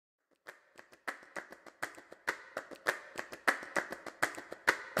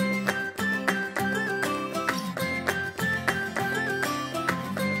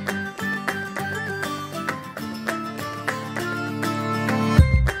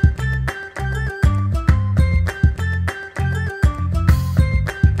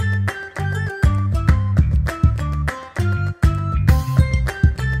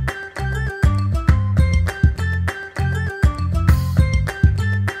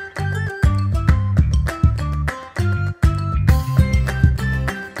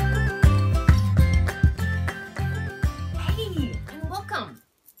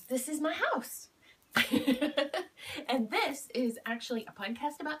actually a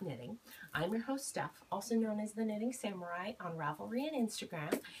podcast about knitting. I'm your host, Steph, also known as the Knitting Samurai on Ravelry and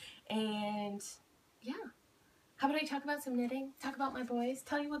Instagram. And yeah, how about I talk about some knitting, talk about my boys,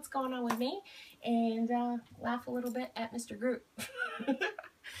 tell you what's going on with me, and laugh a little bit at Mr. Groot.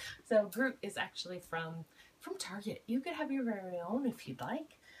 So Groot is actually from Target. You could have your very own if you'd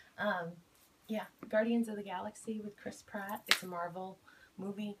like. Yeah, Guardians of the Galaxy with Chris Pratt. It's a Marvel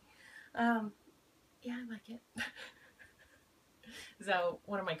movie. Yeah, I like it. So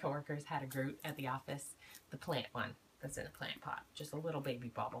one of my coworkers had a Groot at the office, the plant one that's in a plant pot, just a little baby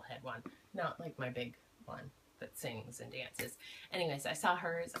bobblehead one, not like my big one that sings and dances. Anyways, I saw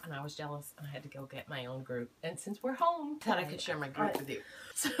hers and I was jealous and I had to go get my own Groot. And since we're home, I thought I could share my Groot with you.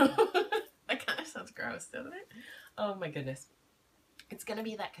 So that kind of sounds gross, doesn't it? Oh my goodness. It's going to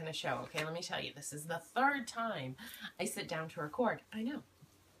be that kind of show. Okay, let me tell you, this is the third time I sit down to record. I know.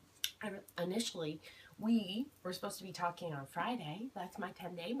 Initially, we were supposed to be talking on Friday. That's my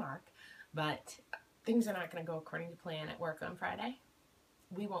 10-day mark. But things are not going to go according to plan at work on Friday.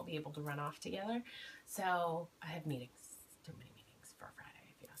 We won't be able to run off together. So I have meetings. Too many meetings for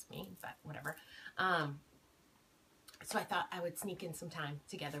Friday, if you ask me. But whatever. So I thought I would sneak in some time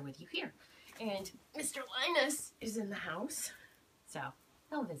together with you here. And Mr. Linus is in the house. So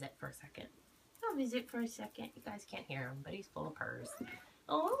he'll visit for a second. You guys can't hear him, but he's full of purrs.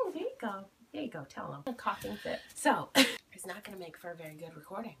 Oh, there you go. There you go. Tell him. A coughing fit. So it's not going to make for a very good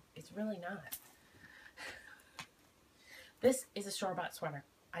recording. It's really not. This is a store-bought sweater.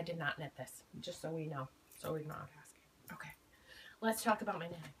 I did not knit this, just so we know. So we're not asking. Okay. Let's talk about my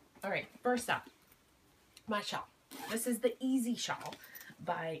knitting. All right. First up, my shawl. This is the Easy Shawl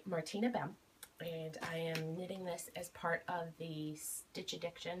by Martina Bem. And I am knitting this as part of the Stitch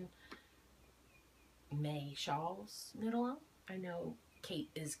Addiction May Shawls knit along. I know Kate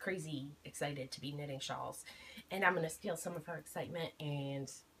is crazy excited to be knitting shawls, and I'm going to steal some of her excitement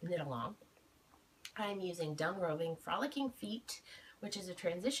and knit along. I'm using Done Roving Frolicking Feet, which is a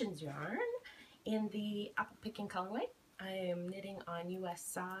transitions yarn in the apple picking colorway. I am knitting on US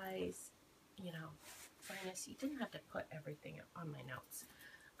size, you know, Linus, you didn't have to put everything on my notes.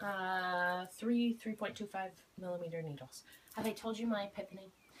 3.25 millimeter needles. Have I told you my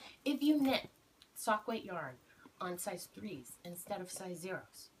epiphany? If you knit sock weight yarn on size 3s instead of size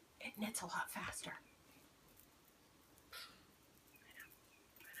 0s, it knits a lot faster. I know.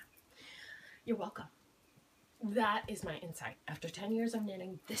 You're welcome. That is my insight. After 10 years of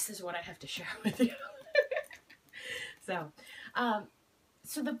knitting, this is what I have to share with you. So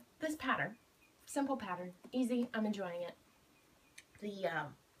this pattern, simple pattern, easy, I'm enjoying it.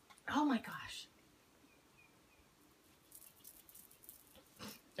 Oh my gosh.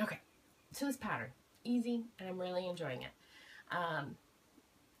 Okay, so this pattern, easy, and I'm really enjoying it. I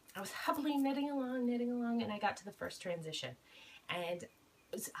was happily knitting along, and I got to the first transition, and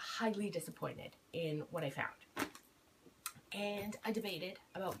was highly disappointed in what I found. And I debated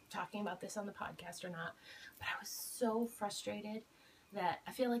about talking about this on the podcast or not, but I was so frustrated that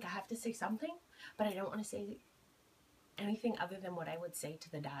I feel like I have to say something, but I don't want to say anything other than what I would say to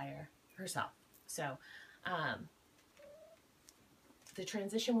the dyer herself. So the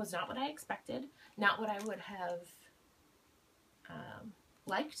transition was not what I expected, not what I would have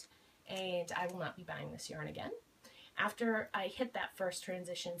liked, and I will not be buying this yarn again. After I hit that first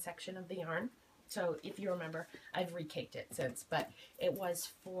transition section of the yarn, so if you remember, I've recaked it since, but it was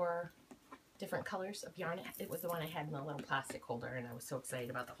for different colors of yarn. It was the one I had in the little plastic holder, and I was so excited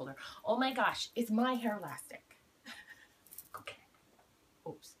about the holder. Oh my gosh, it's my hair elastic. Okay.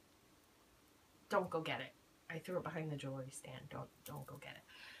 Oops. Don't go get it. I threw it behind the jewelry stand. Don't go get it.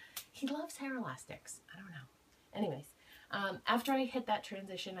 He loves hair elastics. I don't know. Anyways, after I hit that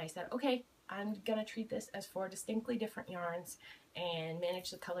transition, I said, okay, I'm going to treat this as 4 distinctly different yarns and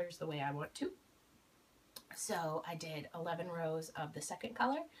manage the colors the way I want to. So I did 11 rows of the second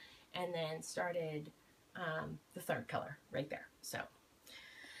color and then started the third color right there. So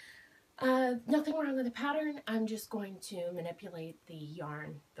nothing wrong with the pattern. I'm just going to manipulate the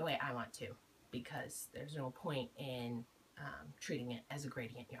yarn the way I want to, because there's no point in treating it as a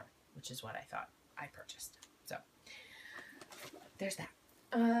gradient yarn, which is what I thought I purchased. So there's that.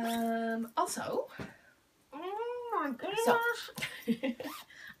 Also, oh my goodness. So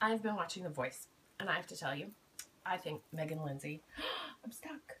I've been watching The Voice, and I have to tell you, I think Megan Lindsay, I'm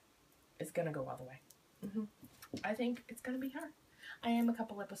stuck, is going to go all the way. I think it's going to be her. I am a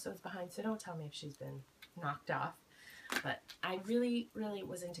couple episodes behind, so don't tell me if she's been knocked off. But I really, really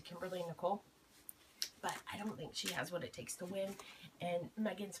was into Kimberly Nicole, but I don't think she has what it takes to win, and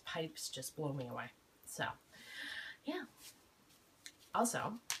Megan's pipes just blow me away. So, yeah.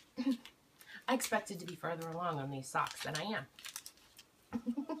 Also, I expected to be further along on these socks than I am.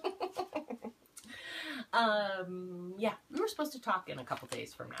 Yeah, we were supposed to talk in a couple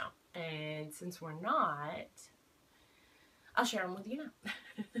days from now. And since we're not, I'll share them with you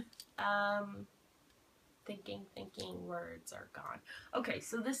now. Thinking, words are gone. Okay,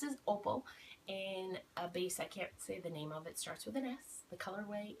 so this is Opal in a base I can't say the name of. It starts with an S. The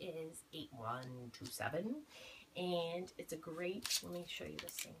colorway is 8127. And it's a great, let me show you the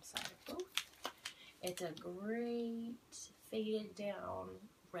same side of both. It's a great faded down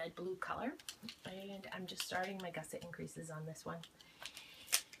red-blue color. And I'm just starting my gusset increases on this one.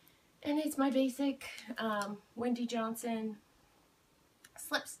 And it's my basic Wendy Johnson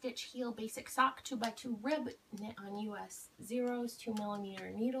slip stitch heel basic sock 2x2 rib knit on US zeros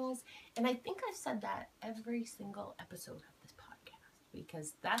 2mm needles. And I think I've said that every single episode of this podcast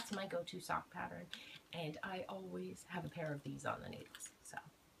because that's my go-to sock pattern, and I always have a pair of these on the needles. So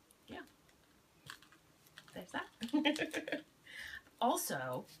yeah, there's that.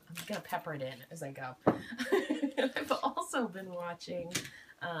 Also, I'm gonna pepper it in as I go. I've also been watching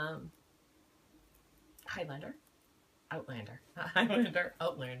Outlander,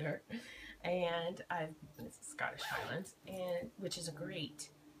 and it's Scottish Highlands, and which is a great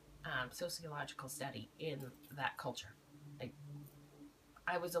sociological study in that culture. Like,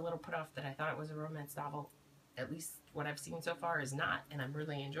 I was a little put off that I thought it was a romance novel. At least what I've seen so far is not, and I'm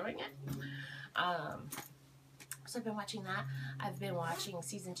really enjoying it. So I've been watching that. I've been watching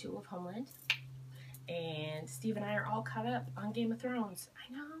season 2 of Homeland, and Steve and I are all caught up on Game of Thrones. I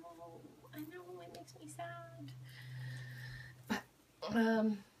know, it makes me sad. But,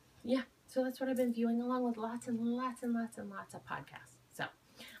 yeah, so that's what I've been viewing, along with lots and lots and lots and lots of podcasts. So,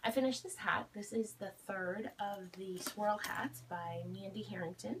 I finished this hat. This is the third of the swirl hats by Mandy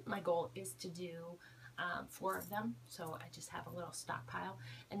Harrington. My goal is to do 4 of them, so I just have a little stockpile.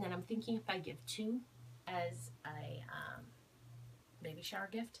 And then I'm thinking if I give 2 as a baby shower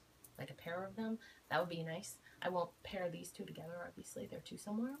gift, like a pair of them, that would be nice. I won't pair these 2 together, obviously, they're too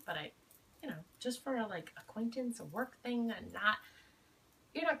similar, but just for a acquaintance, a work thing, and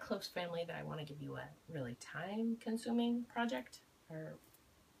you're not close family that I want to give you a really time-consuming project or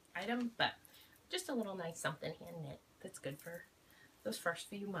item, but just a little nice something hand knit that's good for those first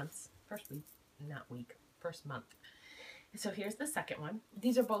few months, first month. So here's the second one.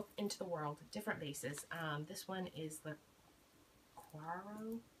 These are both Into the World, different bases. This one is the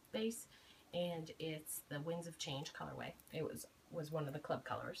Quarro base, and it's the Winds of Change colorway. It was one of the club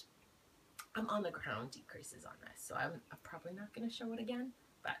colors. I'm on the ground decreases on this, so I'm probably not going to show it again.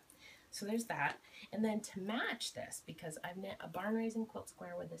 But so there's that. And then to match this, because I've knit a barn raising quilt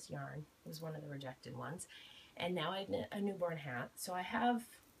square with this yarn, it was one of the rejected ones, and now I've knit a newborn hat. So I have,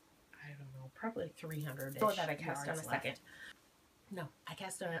 I don't know, probably 300-ish that I cast on a second. No, I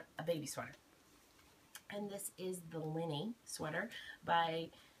cast on a baby sweater. And this is the Linny sweater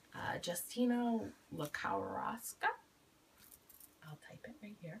by Justina Lakaroska. I'll type it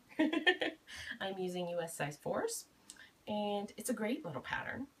right here. I'm using US size 4s, and it's a great little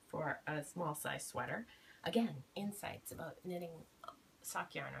pattern for a small size sweater. Again, insights about knitting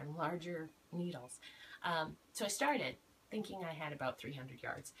sock yarn on larger needles. So I started thinking I had about 300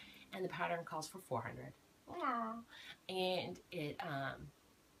 yards, and the pattern calls for 400. And it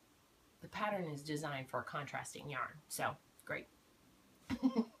the pattern is designed for a contrasting yarn, so great.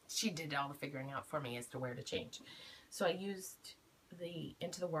 She did all the figuring out for me as to where to change. So I used the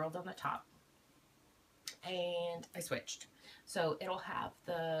Into the World on the top, and I switched. So it'll have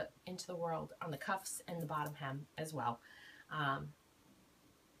the Into the World on the cuffs and the bottom hem as well. And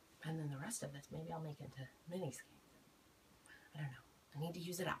then the rest of this, maybe I'll make into mini skeins. I don't know. I need to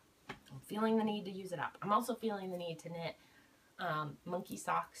use it up. I'm feeling the need to use it up. I'm also feeling the need to knit monkey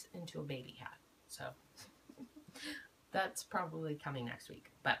socks into a baby hat. So that's probably coming next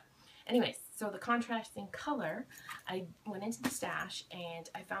week. But anyways, so the contrasting color, I went into the stash and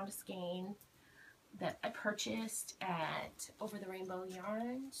I found a skein that I purchased at Over the Rainbow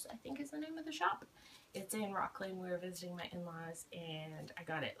Yarns, I think is the name of the shop. It's in Rockland. We were visiting my in-laws, and I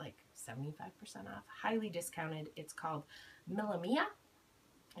got it like 75% off, highly discounted. It's called Millamia.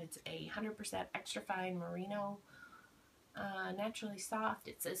 It's a 100% extra fine merino, naturally soft.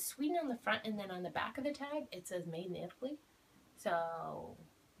 It says Sweden on the front, and then on the back of the tag it says made in Italy. So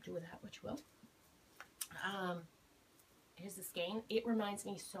do with that what you will. Here's the skein. It reminds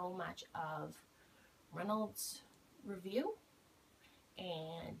me so much of Reynolds Review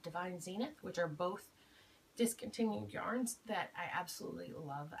and Divine Zenith, which are both discontinued yarns that I absolutely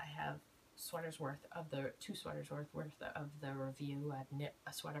love. I have sweaters worth of the 2 sweaters worth of the Review. I've knit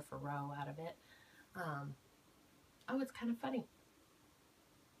a sweater for Row out of it. Oh, it's kind of funny.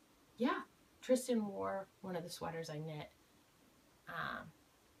 Yeah, Tristan wore one of the sweaters I knit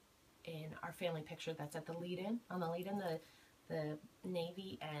in our family picture that's at the lead-in. On the lead-in, the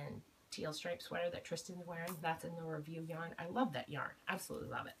navy and teal striped sweater that Tristan's wearing, that's in the review yarn. I love that yarn. Absolutely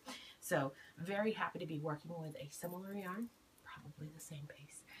love it. So very happy to be working with a similar yarn, probably the same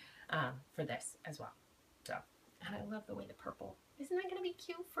pace, for this as well. So, and I love the way the purple, isn't that going to be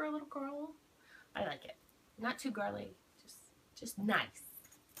cute for a little girl? I like it. Not too girly, just nice.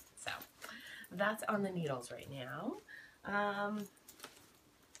 So that's on the needles right now.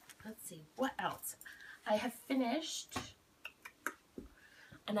 Let's see, what else? I have finished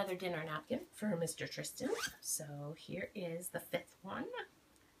another dinner napkin for Mr. Tristan. So here is the 5th one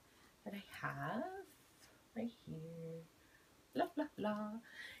that I have right here. Blah, blah, blah.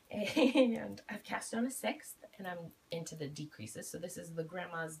 And I've cast on a 6th, and I'm into the decreases. So this is the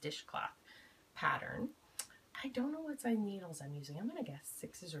Grandma's Dishcloth pattern. I don't know what size needles I'm using. I'm going to guess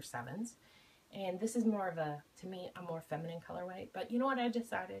 6s or 7s. And this is more of a, to me, a more feminine colorway. But you know what I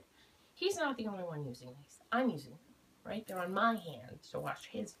decided? He's not the only one using these. I'm using them, right? They're on my hand to wash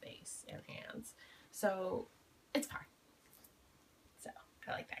his face and hands. So it's fine. So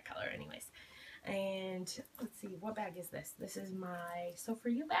I like that color anyways. And let's see, what bag is this? This is my Sew For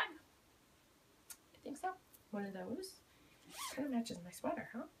You bag. I think so. One of those. Kind of matches my sweater,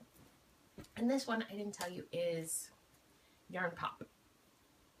 huh? And this one, I didn't tell you, is Yarn Pop.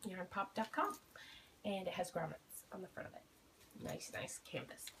 YarnPop.com. And it has grommets on the front of it. Nice, nice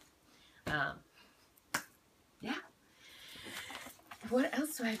canvas. Yeah. What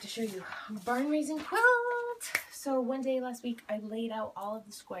else do I have to show you? Barn Raising Quilt. So one day last week, I laid out all of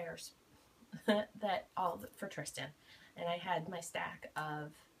the squares for Tristan. And I had my stack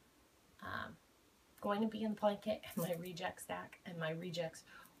of going to be in the blanket and my reject stack. And my rejects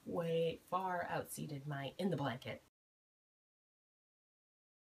way far outseated my in the blanket.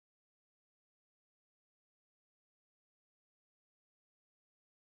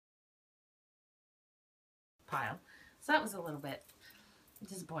 Pile. So that was a little bit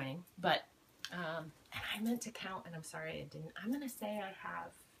disappointing, but and I meant to count, and I'm sorry I didn't. I'm gonna say I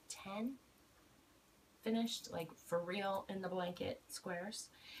have 10 finished, like for real, in the blanket squares,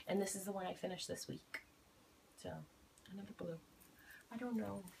 and this is the one I finished this week. So another blue. I don't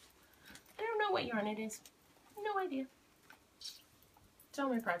know what yarn it is. No idea. It's on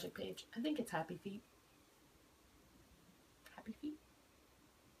my project page. I think it's Happy Feet. Happy Feet?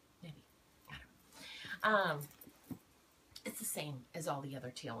 Maybe. I don't know. It's the same as all the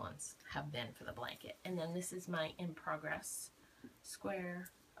other teal ones have been for the blanket. And then this is my in progress square.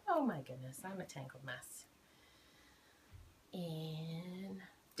 Oh my goodness, I'm a tangled mess. In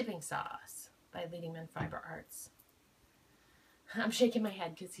Dipping Sauce by Leading Men Fiber Arts. I'm shaking my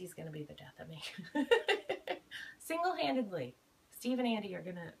head because he's going to be the death of me. Single-handedly, Steve and Andy are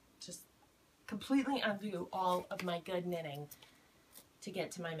going to just completely undo all of my good knitting to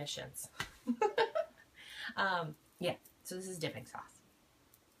get to my missions. Yeah. So this is Dipping Sauce.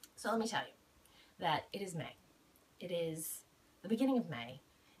 So let me tell you that it is May. It is the beginning of May,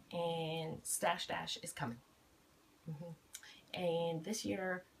 and Stash Dash is coming. And this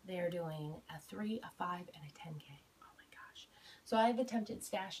year they're doing a 3, a 5, and a 10K. Oh my gosh. So I've attempted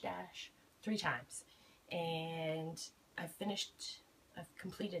Stash Dash 3 times, and I've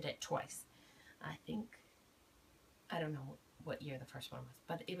completed it twice. I think, I don't know what year the first one was,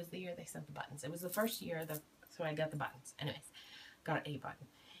 but it was the year they sent the buttons. It was the first year, so I got the buttons. Anyways, got a button.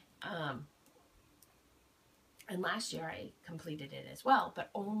 And last year I completed it as well, but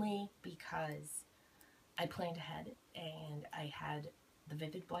only because I planned ahead and I had the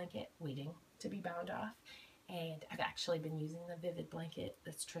Vivid blanket waiting to be bound off. And I've actually been using the Vivid blanket.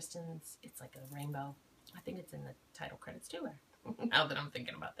 That's Tristan's. It's like a rainbow. I think it's in the title credits too, now that I'm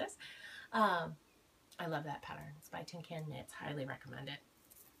thinking about this. I love that pattern. It's by Tin Can Knits. Highly recommend it.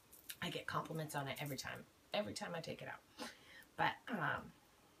 I get compliments on it every time I take it out. But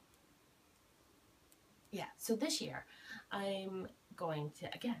yeah, so this year I'm going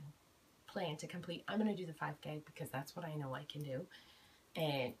to, again, plan to complete. I'm going to do the 5K because that's what I know I can do.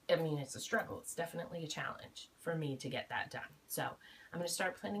 And I mean, it's a struggle. It's definitely a challenge for me to get that done. So I'm going to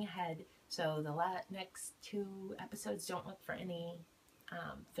start planning ahead. So the next 2 episodes don't look for any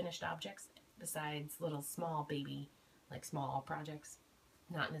finished objects besides little small baby, like small projects.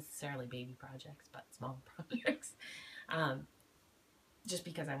 Not necessarily baby projects, but small projects. Just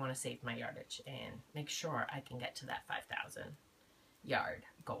because I want to save my yardage and make sure I can get to that 5,000 yard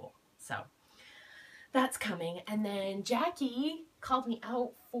goal. So that's coming. And then Jackie called me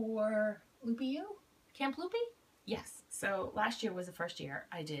out for Loopy U? Camp Loopy? Yes. So last year was the first year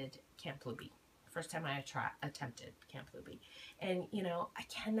I did Camp Loopy. First time I attempted Camp Loopy. And, you know, I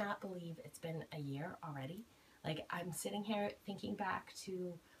cannot believe it's been a year already. Like, I'm sitting here thinking back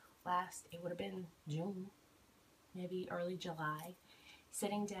to it would have been June, maybe early July,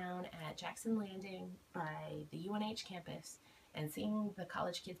 sitting down at Jackson Landing by the UNH campus and seeing the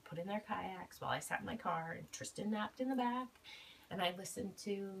college kids put in their kayaks while I sat in my car and Tristan napped in the back. And I listened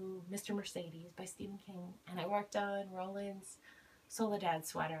to Mr. Mercedes by Stephen King. And I worked on Roland's Soledad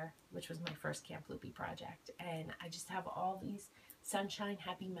sweater, which was my first Camp Loopy project. And I just have all these sunshine,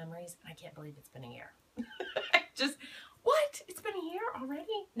 happy memories. And I can't believe it's been a year. Just, what? It's been a year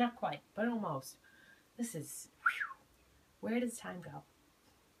already? Not quite, but almost. This is, whew, where does time go?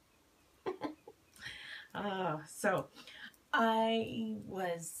 So I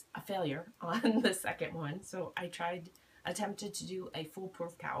was a failure on the second one. So I attempted to do a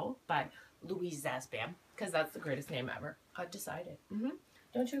foolproof cowl by Louise Zasbam, because that's the greatest name ever. I've decided.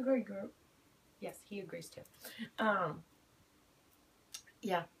 Don't you agree, group? Yes, he agrees too.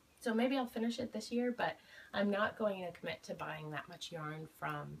 Yeah, so maybe I'll finish it this year, but I'm not going to commit to buying that much yarn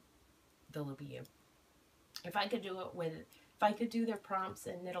from the Loopy U. If I could do their prompts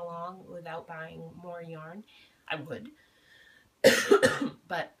and knit along without buying more yarn, I would.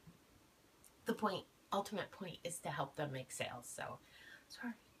 But the ultimate point is to help them make sales. So,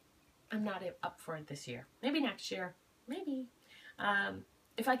 sorry, I'm not up for it this year. Maybe next year. Maybe.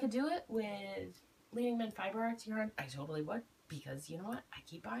 If I could do it with Leading Men Fiber Arts yarn, I totally would. Because you know what? I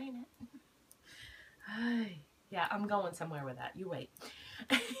keep buying it. Yeah, I'm going somewhere with that. You wait.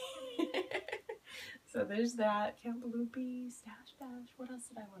 So there's that. Camp Loopy, Stash Dash. What else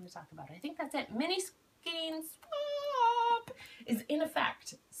did I want to talk about? I think that's it. Mini Skein Swap is in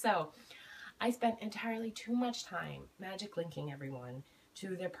effect. So I spent entirely too much time magic linking everyone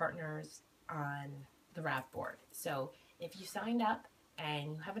to their partners on the RAV board. So if you signed up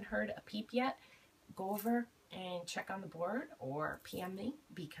and you haven't heard a peep yet, go over and check on the board or PM me,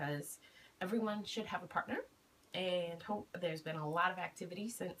 because everyone should have a partner, and there's been a lot of activity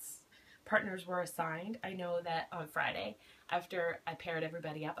since partners were assigned. I know that on Friday, after I paired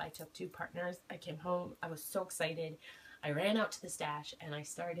everybody up, I took 2 partners. I came home, I was so excited. I ran out to the stash and I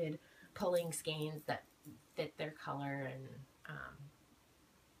started pulling skeins that fit their color and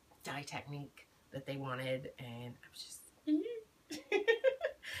dye technique that they wanted, and I was just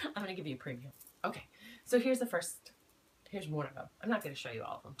I'm gonna give you a preview. Okay, so here's one of them. I'm not going to show you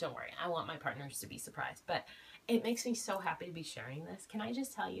all of them. Don't worry. I want my partners to be surprised. But it makes me so happy to be sharing this. Can I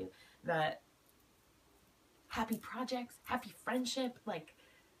just tell you that happy projects, happy friendship, like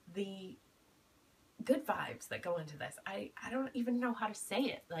the good vibes that go into this. I don't even know how to say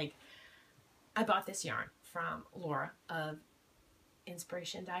it. Like, I bought this yarn from Laura of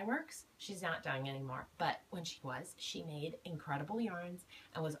Inspiration Dye Works. She's not dyeing anymore, but when she was, she made incredible yarns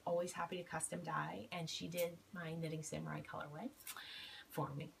and was always happy to custom dye, and she did my Knitting Samurai colorway for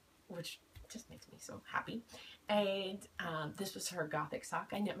me, which just makes me so happy. And this was her Gothic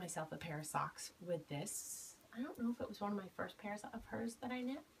sock. I knit myself a pair of socks with this. I don't know if it was one of my first pairs of hers that I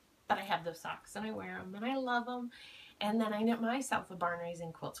knit, but I have those socks and I wear them and I love them. And then I knit myself a Barn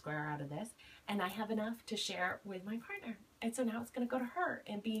Raising quilt square out of this, and I have enough to share with my partner. And so now it's going to go to her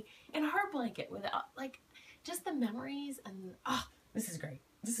and be in her blanket with, like, just the memories. And, this is great.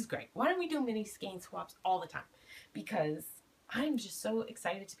 This is great. Why don't we do mini skein swaps all the time? Because I'm just so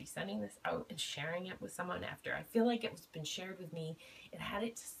excited to be sending this out and sharing it with someone after. I feel like it's been shared with me. It had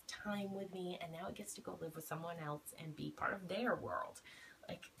its time with me, and now it gets to go live with someone else and be part of their world.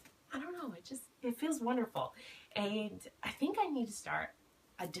 Like, I don't know. It feels wonderful. And I think I need to start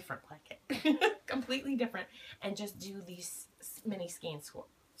a different blanket, completely different, and just do these mini skein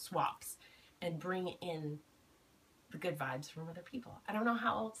swaps and bring in the good vibes from other people. I don't know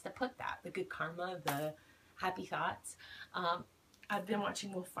how else to put that. The good karma, the happy thoughts. I've been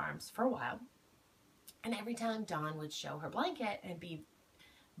watching Wolf Farms for a while, and every time Dawn would show her blanket and be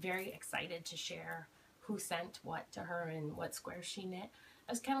very excited to share who sent what to her and what squares she knit,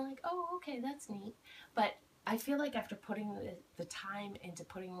 I was kind of like, oh, okay, that's neat. But I feel like after putting the time into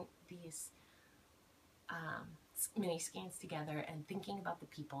putting these mini skeins together and thinking about the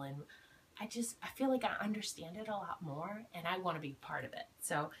people, and I feel like I understand it a lot more, and I want to be part of it.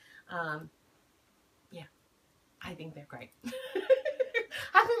 So, yeah, I think they're great.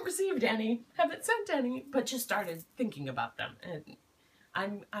 Haven't received any, haven't sent any, but just started thinking about them,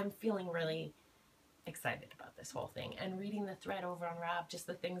 and I'm feeling really excited about this whole thing, and reading the thread over on Rob, just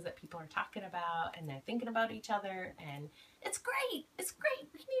the things that people are talking about, and they're thinking about each other, and it's great. It's great.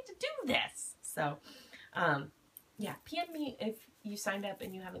 We need to do this. So, yeah, PM me if you signed up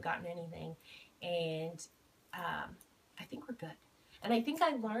and you haven't gotten anything, and I think we're good. And I think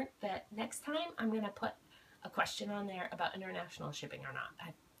I learned that next time I'm going to put a question on there about international shipping or not.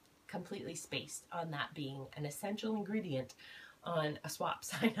 I've completely spaced on that being an essential ingredient on a swap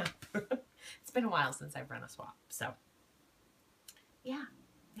sign up. It's been a while since I've run a swap, so yeah.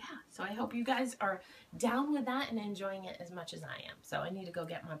 So I hope you guys are down with that and enjoying it as much as I am. So I need to go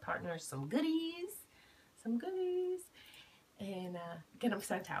get my partners some goodies, and get them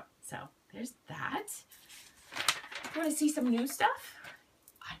sent out. So there's that. Want to see some new stuff?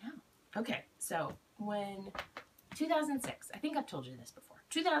 I know. Okay, so when 2006, I think I've told you this before.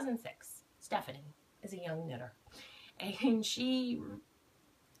 2006, Stephanie is a young knitter, and she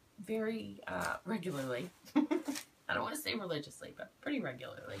very regularly, I don't want to say religiously, but pretty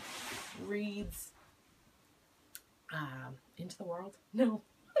regularly, reads Into the World? No.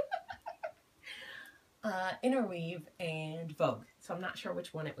 Interweave and Vogue. So I'm not sure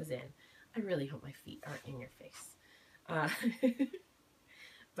which one it was in. I really hope my feet aren't in your face.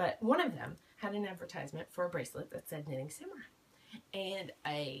 But one of them had an advertisement for a bracelet that said Knitting Samurai. And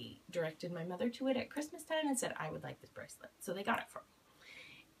I directed my mother to it at Christmas time and said, I would like this bracelet. So they got it for me.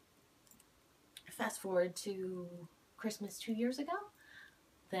 Fast forward to Christmas 2 years ago,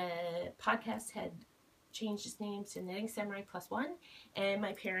 the podcast had changed its name to Knitting Samurai Plus One, and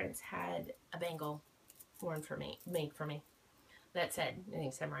my parents had a bangle made for me that said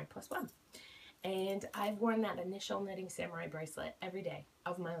Knitting Samurai Plus One. And I've worn that initial Knitting Samurai bracelet every day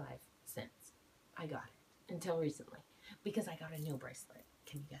of my life since I got it, until recently, because I got a new bracelet.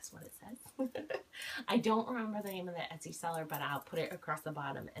 Can you guess what it says? I don't remember the name of the Etsy seller, but I'll put it across the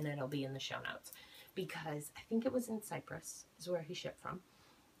bottom and it'll be in the show notes, because I think it was in Cyprus is where he shipped from.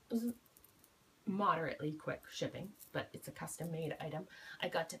 It was moderately quick shipping, but it's a custom made item. I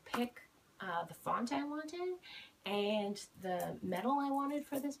got to pick the font I wanted and the metal I wanted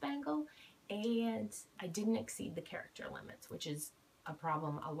for this bangle, and I didn't exceed the character limits, which is a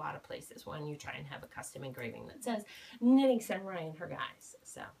problem a lot of places when you try and have a custom engraving that says Knitting Samurai and her guys.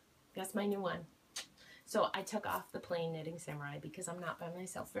 So that's my new one. So I took off the plain Knitting Samurai because I'm not by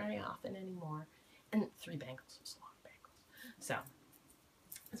myself very often anymore, and 3 bangles is a lot of bangles. So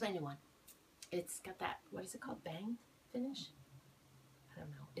that's my new one. It's got that, what is it called, bang finish? I don't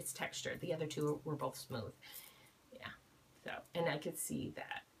know. It's textured. The other two were both smooth. Yeah. So, and I could see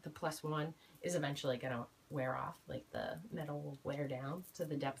that the Plus One is eventually going to wear off. Like the metal will wear down to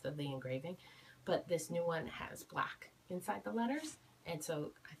the depth of the engraving. But this new one has black inside the letters. And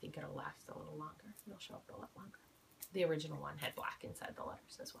so I think it'll last a little longer. It'll show up a lot longer. The original one had black inside the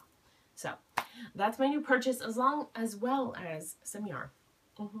letters as well. So that's my new purchase, as well as some yarn.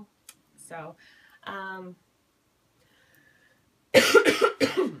 So,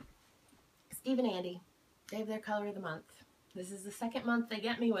 Steve and Andy, they have their color of the month. This is the second month they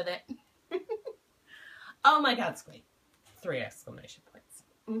get me with it. Oh my God, Squeak. 3 exclamation points.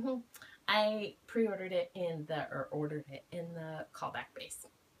 I pre-ordered it ordered it in the callback base.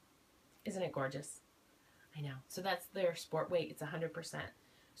 Isn't it gorgeous? I know. So that's their sport weight. It's 100%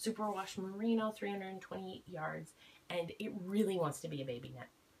 superwash merino, 328 yards, and it really wants to be a baby knit,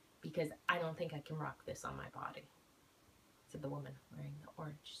 because I don't think I can rock this on my body. Said the woman wearing the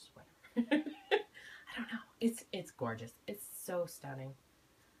orange sweater. I don't know. It's gorgeous. It's so stunning.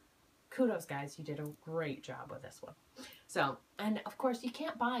 Kudos, guys. You did a great job with this one. So, and of course, you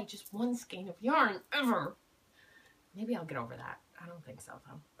can't buy just one skein of yarn ever. Maybe I'll get over that. I don't think so,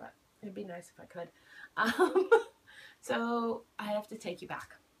 though, but it'd be nice if I could. So I have to take you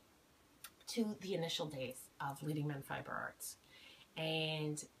back to the initial days of Leading Men Fiber Arts.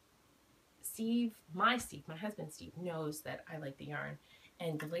 And Steve, my husband Steve, knows that I like the yarn,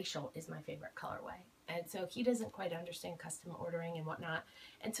 and Glacial is my favorite colorway. And so he doesn't quite understand custom ordering and whatnot.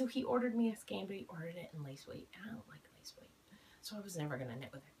 And so he ordered me a skein, but he ordered it in lace weight. And I don't like lace weight. So I was never going to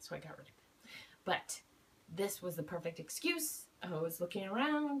knit with it. So I got rid of it. But this was the perfect excuse. I was looking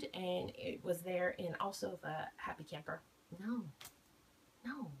around and it was there in also the Happy Camper. No.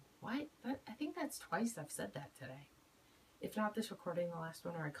 What? I think that's twice I've said that today. If not this recording, the last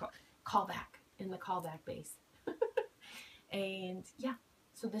one, or I call back in the callback base. And yeah.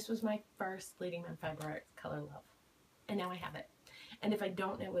 So this was my first Leading Men Fiber Arts Color Love. And now I have it. And if I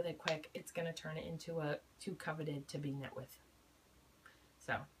don't knit with it quick, it's going to turn it into a too coveted to be knit with.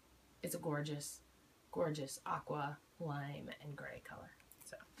 So it's a gorgeous, gorgeous aqua, lime, and gray color.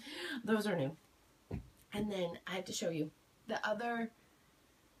 So those are new. And then I have to show you the other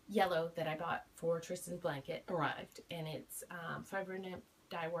yellow that I bought for Tristan's blanket arrived. And it's Fiber Knit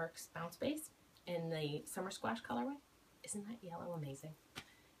Dye Works Bounce Base in the Summer Squash colorway. Isn't that yellow amazing?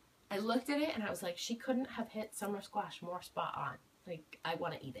 I looked at it and I was like, she couldn't have hit Summer Squash more spot on. Like, I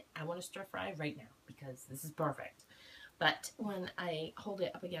want to eat it. I want to stir fry right now because this is perfect. But when I hold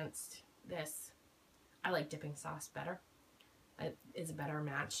it up against this, I like dipping sauce better. is a better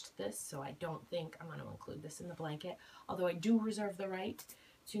match to this, so I don't think I'm going to include this in the blanket. Although I do reserve the right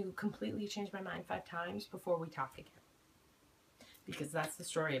to completely change my mind 5 times before we talk again. Because that's the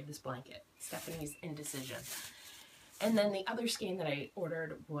story of this blanket, Stephanie's indecision. And then the other skein that I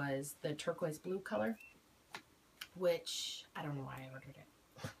ordered was the turquoise blue color, which I don't know why I ordered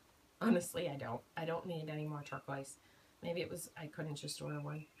it. Honestly, I don't. I don't need any more turquoise. Maybe it was I couldn't just order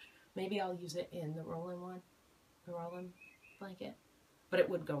one. Maybe I'll use it in the Roland one, the Roland blanket. But it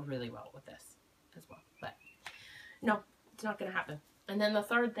would go really well with this as well. But no, it's not going to happen. And then the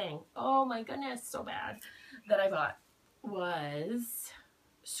third thing, oh my goodness, so bad, that I bought was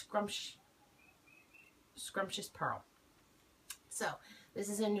Scrumptious Pearl. So this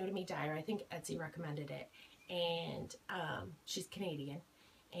is a new to me dyer. I think Etsy recommended it. And she's Canadian.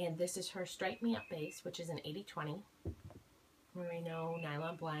 And this is her Stripe Me Up base, which is an 80/20 merino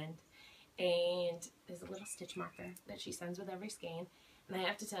nylon blend. And there's a little stitch marker that she sends with every skein. And I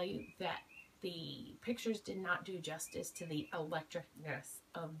have to tell you that the pictures did not do justice to the electricness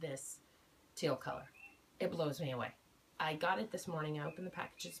of this teal color. It blows me away. I got it this morning. I opened the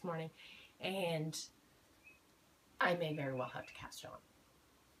package this morning, and I may very well have to cast it on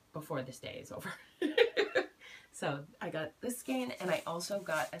before this day is over. So I got this skein, and I also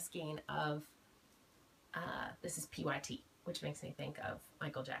got a skein of, this is PYT, which makes me think of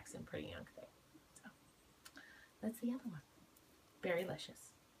Michael Jackson, Pretty Young Thing. So that's the other one.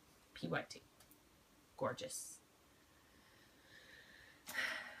 Berrylicious. PYT. Gorgeous.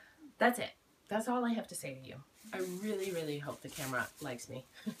 That's it. That's all I have to say to you. I really, really hope the camera likes me.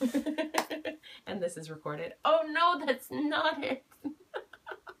 And this is recorded. Oh no, that's not it.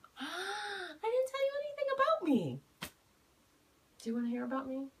 I didn't tell you anything about me. Do you want to hear about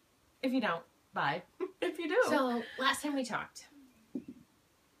me? If you don't, bye. If you do. So, last time we talked,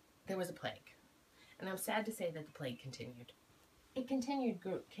 there was a plague. And I'm sad to say that the plague continued. It continued,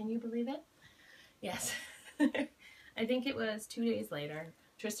 can you believe it? Yes. I think it was 2 days later.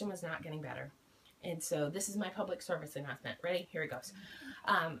 Tristan was not getting better. And so this is my public service announcement. Ready? Here it goes.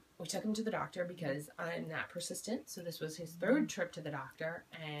 We took him to the doctor because I'm not persistent. So this was his 3rd trip to the doctor.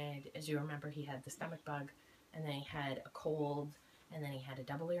 And as you remember, he had the stomach bug. And then he had a cold. And then he had a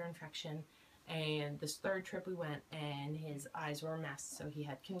double ear infection. And this 3rd trip we went, and his eyes were a mess. So he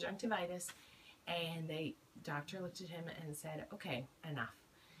had conjunctivitis. And the doctor looked at him and said, okay, enough.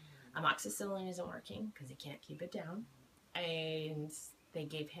 Amoxicillin isn't working because he can't keep it down. And they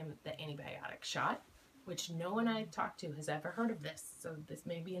gave him the antibiotic shot, which no one I've talked to has ever heard of this. So this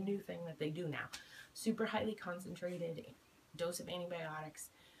may be a new thing that they do now. Super highly concentrated dose of antibiotics.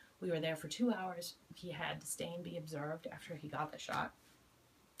 We were there for 2 hours. He had to stay and be observed after he got the shot.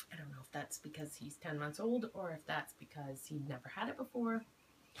 I don't know if that's because he's 10 months old or if that's because he'd never had it before.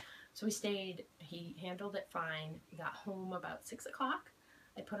 So we stayed. He handled it fine. Got home about 6 o'clock.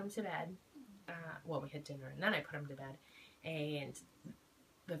 I put him to bed. Well, we had dinner and then I put him to bed. And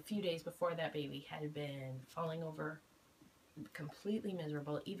the few days before that, baby had been falling over, completely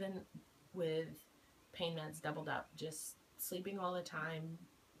miserable, even with pain meds doubled up, just sleeping all the time,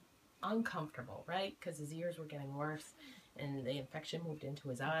 uncomfortable, right? Because his ears were getting worse and the infection moved into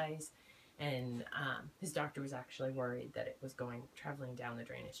his eyes. And his doctor was actually worried that it was traveling down the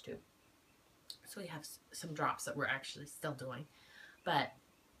drainage tube. So we have some drops that we're actually still doing. But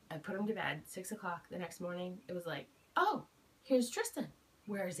I put him to bed, 6 o'clock the next morning. It was like, oh, here's Tristan.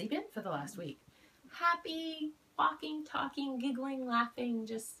 Where has he been for the last week? Happy, walking, talking, giggling, laughing,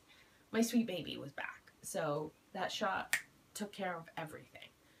 just my sweet baby was back. So that shot took care of everything.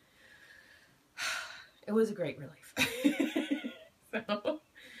 It was a great relief.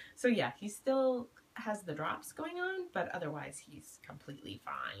 So yeah, he still has the drops going on, but otherwise he's completely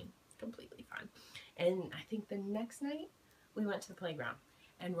fine. Completely fine. And I think the next night we went to the playground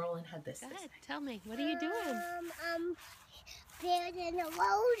and Roland had this. Go ahead, tell me, what are you doing? Building a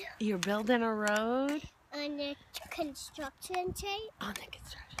road. You're building a road? On the construction site. On the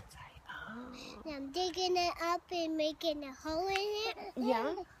construction site. Oh. And I'm digging it up and making a hole in it.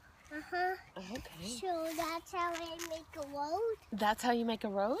 Yeah? Uh-huh. Okay. So that's how I make a road. That's how you make a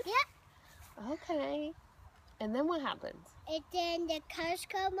road? Yeah. Okay. And then what happens? And then the cars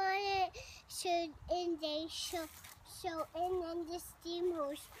come on it, and then the steam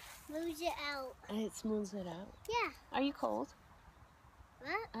hose moves it out. And it smooths it out? Yeah. Are you cold?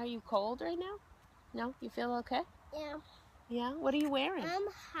 What? Are you cold right now? No? You feel okay? Yeah. Yeah? What are you wearing? I'm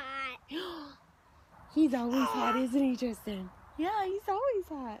hot. He's always hot, isn't he, Tristan? Yeah, he's always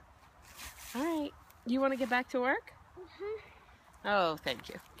hot. All right. You want to get back to work? Oh, thank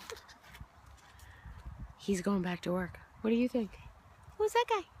you. He's going back to work. What do you think? Who's that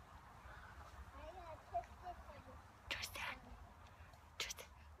guy? Tristan.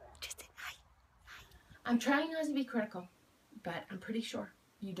 I'm trying not to be critical, but I'm pretty sure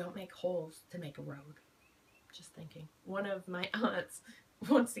you don't make holes to make a road. Just thinking. One of my aunts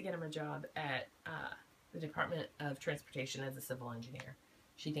wants to get him a job at the Department of Transportation as a civil engineer.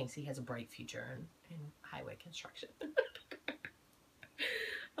 She thinks he has a bright future in highway construction.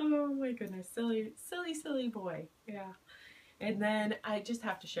 Oh my goodness, silly, silly, silly boy. Yeah. And then I just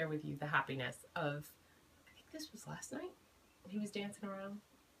have to share with you the happiness of, I think this was last night. He was dancing around.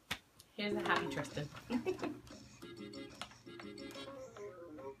 Here's a happy Tristan.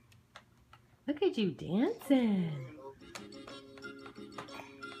 Look at you dancing.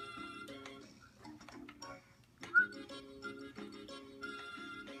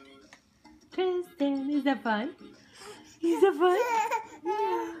 Tristan, is that fun? Is that fun?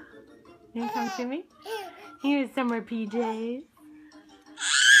 Yeah. You want to come to me? Here's some more PJs.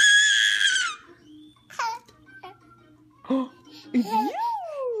 It's you!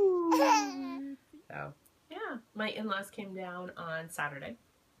 So, yeah. My in-laws came down on Saturday.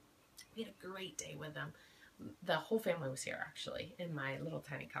 We had a great day with them. The whole family was here, actually, in my little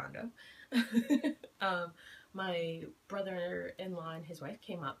tiny condo. My brother-in-law and his wife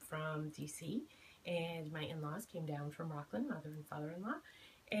came up from D.C., and my in-laws came down from Rockland, mother and father-in-law,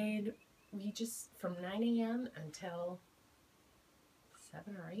 and we just, from 9 a.m. until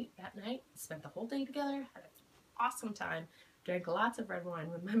 7 or 8 that night, spent the whole day together, had an awesome time, drank lots of red wine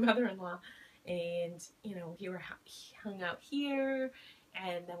with my mother-in-law, and, you know, he hung out here,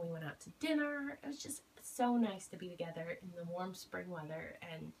 and then we went out to dinner. It was just so nice to be together in the warm spring weather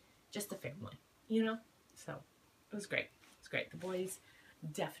and just a family, you know? So it was great. It was great. The boys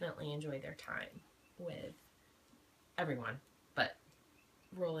definitely enjoyed their time with everyone, but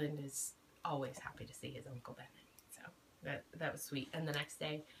Roland is always happy to see his Uncle Bennett. So that was sweet. And the next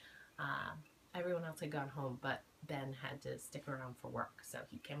day, everyone else had gone home, but Ben had to stick around for work. So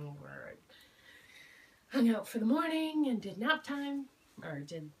he came over and hung out for the morning and did nap time, or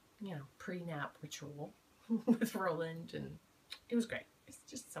did, you know, pre-nap ritual with Roland, and it was great. It's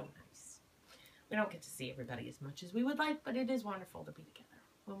just so nice. We don't get to see everybody as much as we would like, but it is wonderful to be together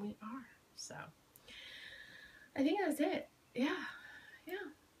when we are. So I think that's it. Yeah.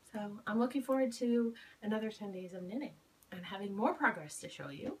 So I'm looking forward to another 10 days of knitting and having more progress to show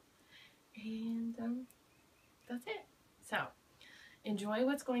you. And that's it. So enjoy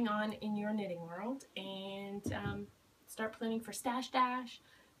what's going on in your knitting world, and start planning for Stash Dash.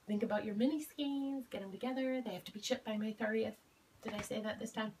 Think about your mini skeins, get them together. They have to be shipped by May 30th. Did I say that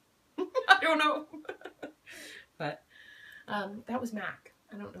this time? I don't know. But that was Mac.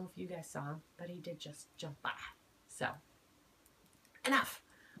 I don't know if you guys saw him, but he did just jump by. So, enough.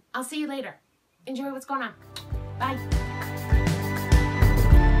 I'll see you later. Enjoy what's going on. Bye.